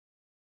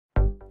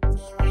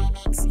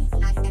Hi,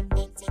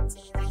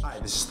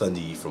 this is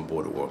Thunder from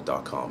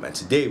Booredatwork.com, and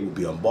today we'll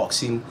be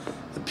unboxing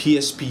the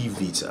PSP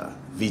Vita.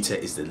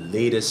 Vita is the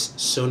latest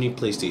Sony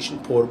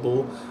PlayStation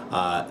Portable.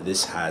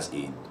 This has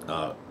a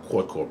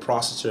quad-core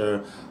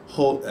processor,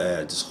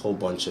 just a whole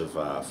bunch of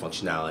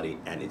functionality,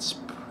 and it's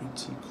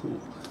pretty cool.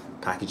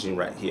 Packaging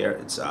right here,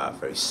 it's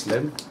very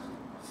slim,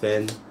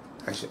 thin,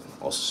 actually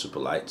also super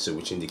light, so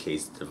which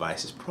indicates the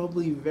device is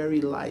probably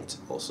very light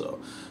also.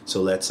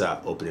 So let's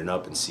open it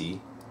up and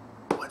see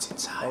what's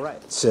inside.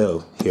 Alright,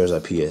 so here's our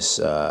PS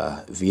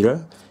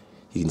Vita.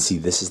 You can see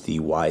this is the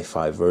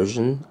Wi-Fi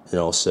version, and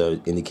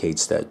also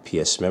indicates that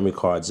PS memory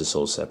cards are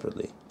sold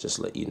separately, just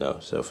to let you know,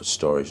 so for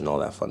storage and all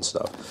that fun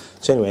stuff.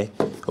 So anyway,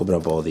 open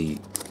up all the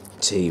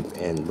tape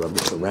and rub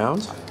it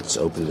around. Let's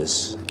open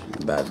this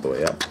bad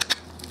boy up.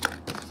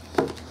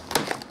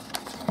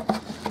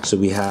 So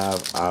we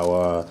have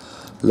our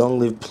Long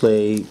Live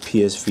Play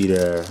PS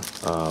Vita,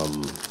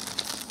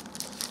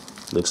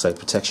 looks like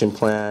protection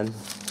plan.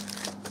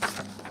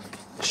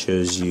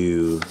 Shows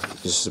you,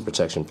 this is a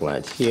protection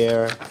plan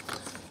here.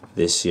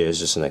 This here is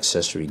just an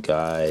accessory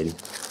guide.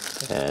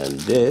 And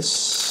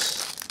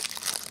this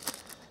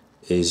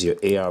is your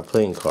AR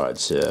playing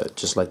cards.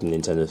 Just like the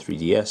Nintendo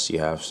 3DS, you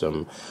have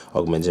some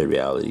augmented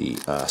reality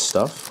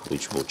stuff,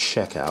 which we'll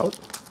check out.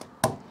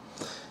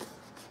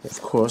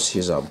 Of course,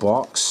 here's our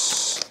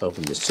box.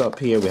 Open this up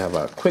here. We have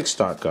our quick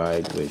start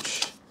guide,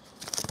 which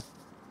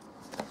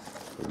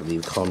I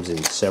believe comes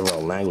in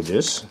several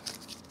languages.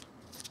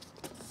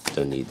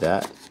 Don't need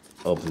that.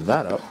 Open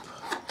that up.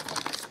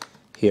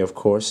 Here, of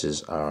course,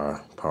 is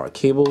our power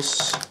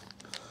cables,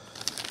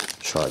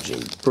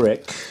 charging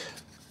brick.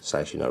 It's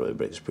actually not really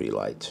brick, it's pretty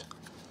light.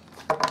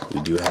 We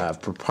do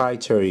have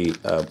proprietary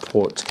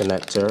port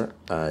connector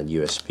and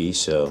USB,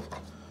 so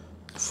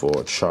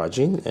for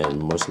charging and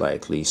most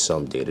likely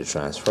some data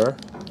transfer.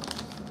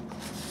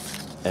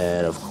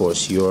 And of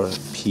course your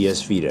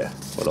PS Vita.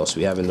 What else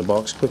we have in the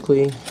box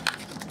quickly?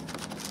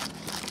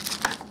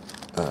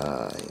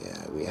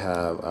 We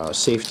have our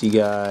safety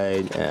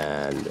guide,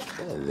 and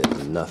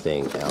there's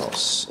nothing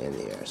else in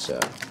here. So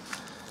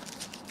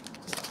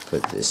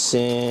put this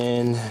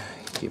in,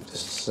 keep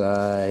this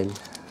aside,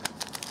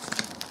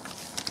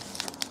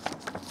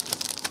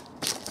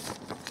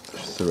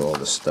 throw all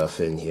the stuff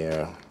in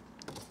here.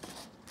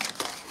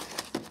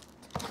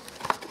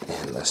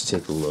 Let's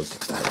take a look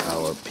at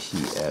our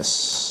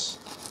PS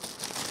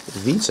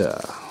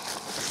Vita.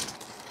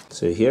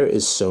 So here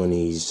is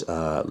Sony's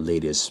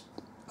latest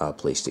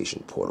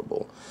PlayStation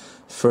Portable.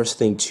 First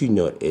thing to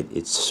note,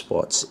 it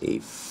sports a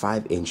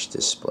 5-inch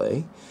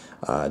display.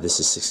 This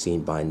is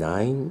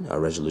 16:9,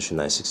 resolution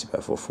 960 by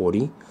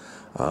 440.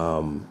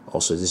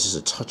 Also, this is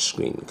a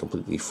touchscreen,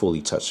 completely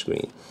fully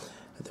touchscreen.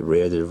 At the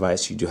rear of the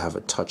device, you do have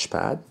a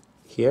touchpad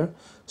here.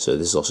 So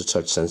this is also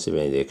touch sensitive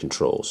and their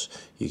controls.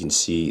 You can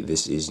see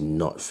this is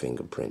not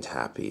fingerprint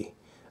happy,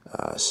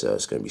 so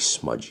it's going to be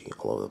smudgy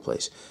all over the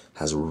place. It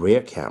has a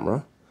rear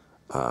camera,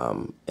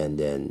 and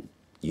then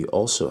you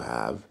also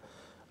have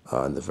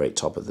on the very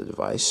top of the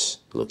device,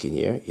 look in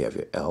here, you have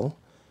your L,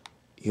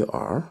 your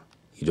R,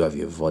 you do have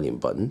your volume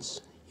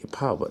buttons, your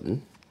power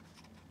button.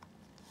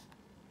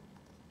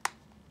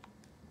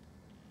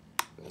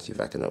 Let's see if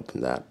I can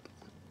open that.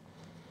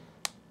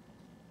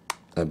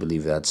 I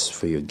believe that's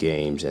for your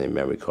games and a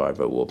memory card,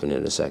 but we'll open it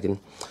in a second.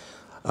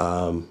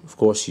 Of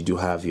course, you do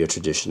have your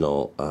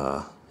traditional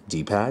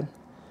D-pad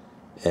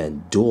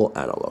and dual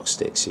analog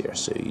sticks here.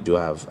 So you do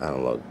have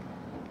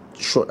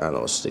short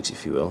analog sticks,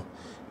 if you will.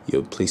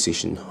 Your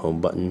PlayStation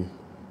home button,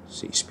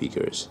 see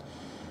speakers.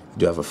 You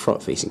do have a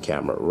front-facing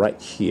camera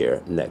right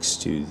here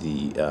next to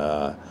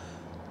the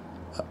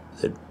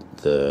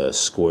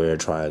square,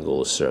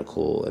 triangle,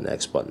 circle, and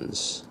X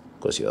buttons.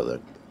 Of course, your other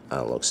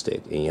analog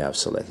stick, and you have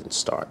select and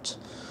start.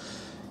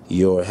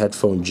 Your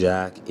headphone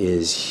jack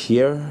is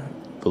here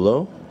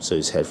below, so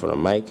it's headphone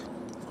and mic.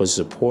 Of course, there's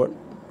a port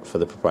for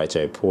the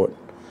proprietary port.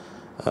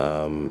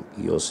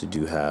 You also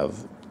do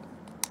have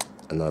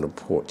another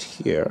port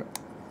here.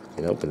 You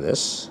can open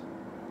this.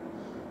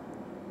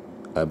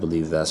 I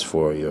believe that's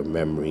for your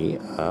memory.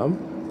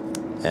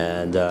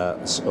 And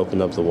let's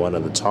open up the one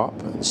on the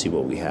top and see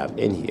what we have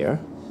in here.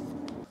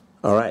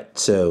 Alright,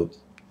 so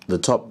the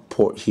top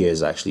port here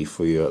is actually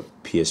for your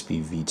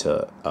PSP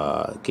Vita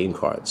game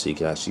cards, so you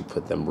can actually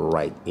put them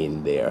right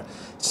in there.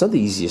 It's not the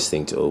easiest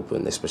thing to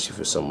open, especially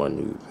for someone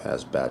who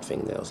has bad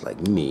fingernails like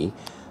me,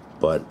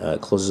 but it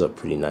closes up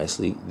pretty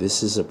nicely.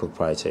 This is a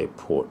proprietary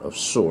port of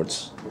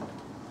sorts,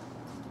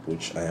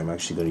 which I am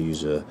actually going to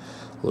use a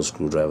little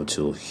screwdriver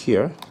tool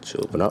here to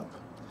open up.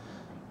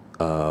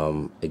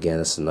 Again,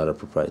 it's another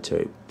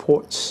proprietary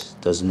port.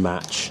 Doesn't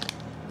match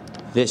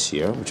this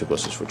here, which of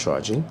course is for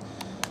charging.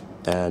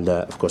 And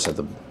of course at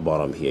the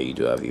bottom here you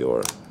do have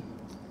your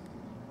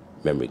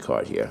memory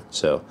card here.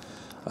 So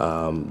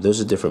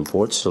those are different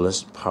ports, so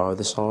let's power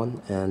this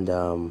on and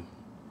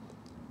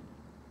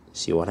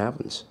see what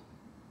happens.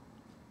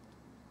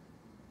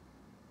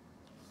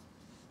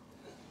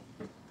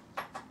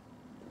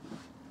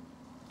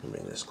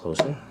 Bring this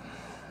closer.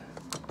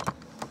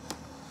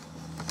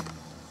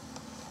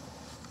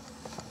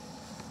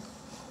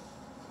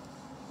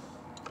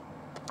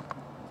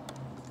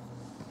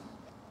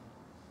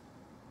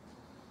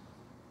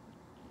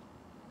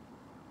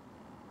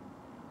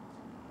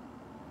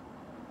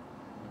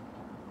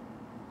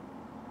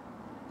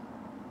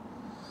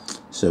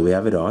 So we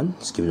have it on.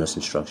 It's giving us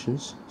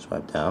instructions.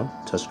 Swipe down.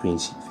 Touchscreen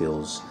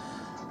feels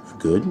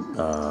good.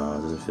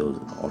 Doesn't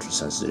feel ultra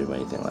sensitive or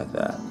anything like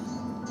that.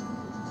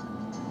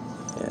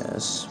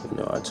 Yes, we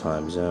know our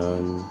time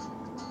zone.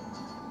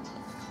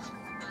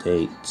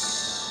 Date.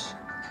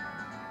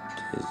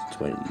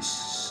 20.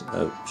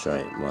 Oh,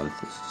 sorry. Month.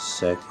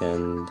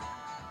 Second.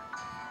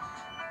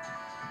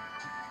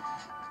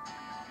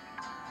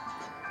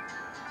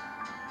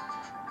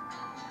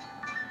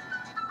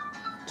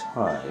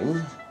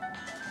 Time.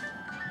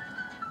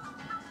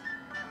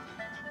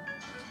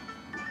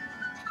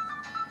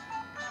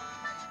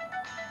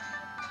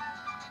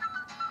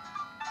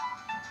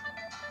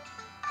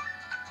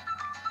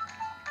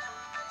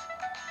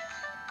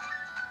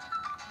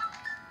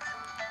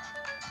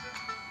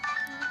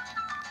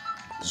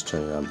 Just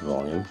turning down the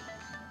volume.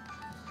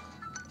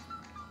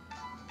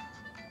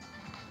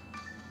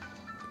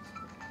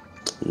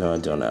 No, I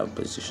don't have a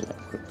PlayStation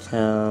Network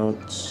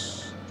account.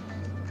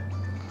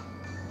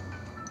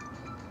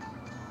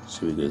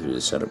 So we go through the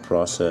setup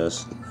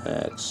process.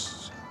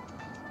 Next.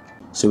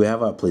 So we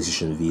have our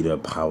PlayStation Vita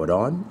powered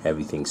on,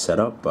 everything set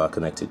up,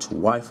 connected to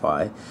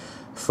Wi-Fi.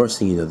 First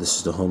thing you know, this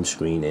is the home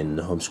screen. In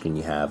the home screen,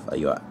 you have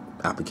your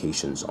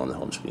applications on the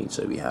home screen.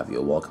 So we have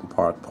your Welcome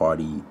Park,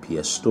 Party,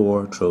 PS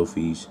Store,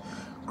 Trophies,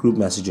 Group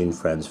Messaging,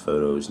 Friends,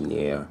 Photos,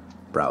 Near,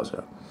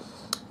 Browser.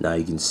 Now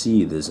you can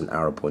see there's an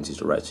arrow pointing to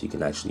the right, so you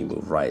can actually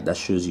move right. That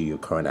shows you your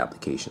current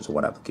applications, or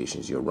what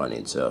applications you're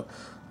running. So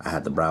I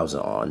had the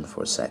browser on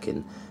for a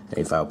second, and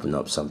if I open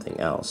up something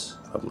else,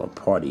 if I open up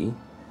Party,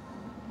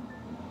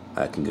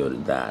 I can go to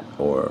that,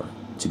 or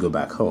to go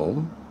back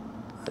home,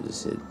 I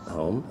just hit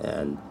home,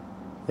 and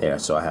there.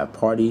 So I have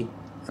Party,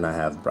 and I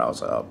have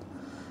browser up.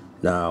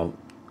 Now,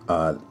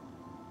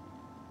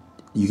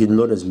 you can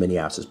load as many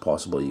apps as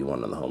possible you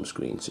want on the home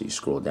screen. So you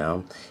scroll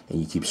down,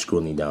 and you keep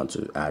scrolling down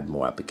to add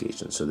more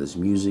applications. So there's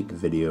music,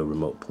 video,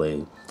 remote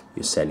play,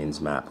 your settings,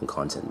 map, and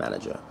content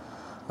manager.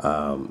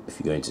 If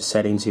you go into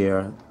settings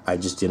here, I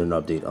just did an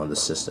update on the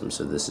system.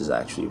 So this is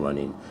actually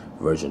running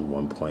version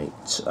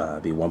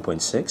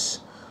 1.6.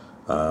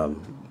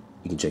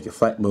 You can check your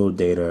flight mode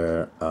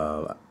data,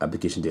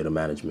 application data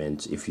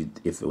management, if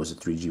it was a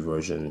 3G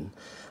version,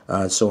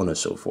 so on and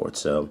so forth.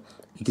 So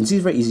you can see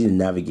it's very easy to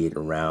navigate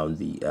around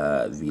the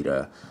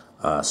Vita.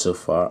 So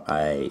far,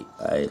 I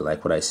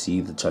like what I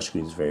see. The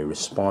touchscreen is very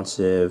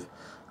responsive.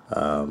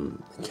 The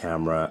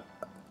camera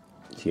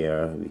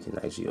here, we can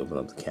actually open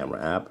up the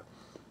camera app.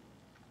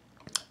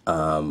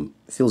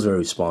 Feels very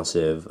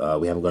responsive.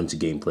 We haven't gone to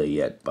gameplay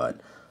yet,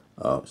 but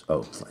I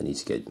need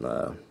to get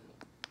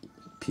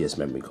PS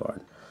memory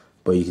card.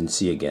 But you can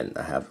see again,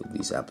 I have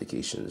these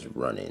applications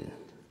running,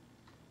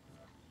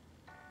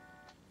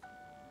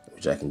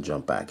 which I can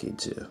jump back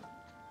into.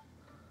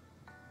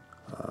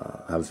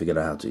 I haven't figured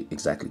out how to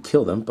exactly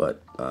kill them,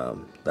 but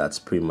that's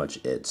pretty much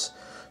it.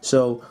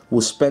 So we'll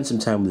spend some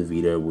time with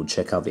the Vita. We'll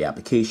check out the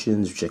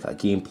applications, we'll check out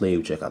gameplay,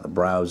 we'll check out the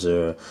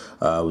browser.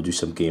 We'll do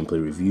some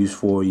gameplay reviews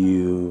for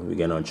you. We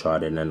get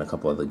Uncharted and then a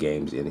couple other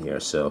games in here.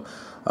 So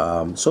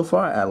so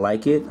far I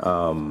like it.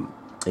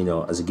 You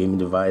know, as a gaming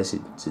device,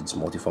 it's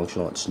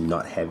multifunctional. It's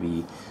not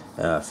heavy.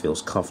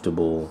 Feels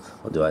comfortable.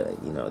 Although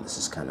this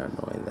is kind of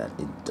annoying that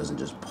it doesn't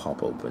just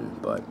pop open.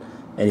 But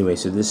anyway,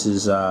 so this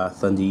is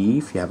Thunder E.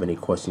 If you have any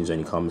questions or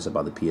any comments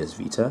about the PS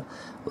Vita,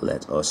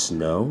 let us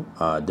know.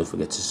 Don't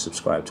forget to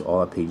subscribe to all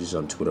our pages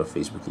on Twitter,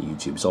 Facebook, and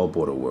YouTube. It's all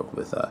Booredatwork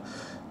with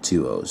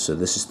 2 O's. So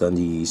this is Thunder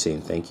E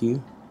saying thank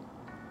you,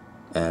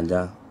 and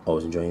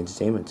always enjoy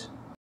entertainment.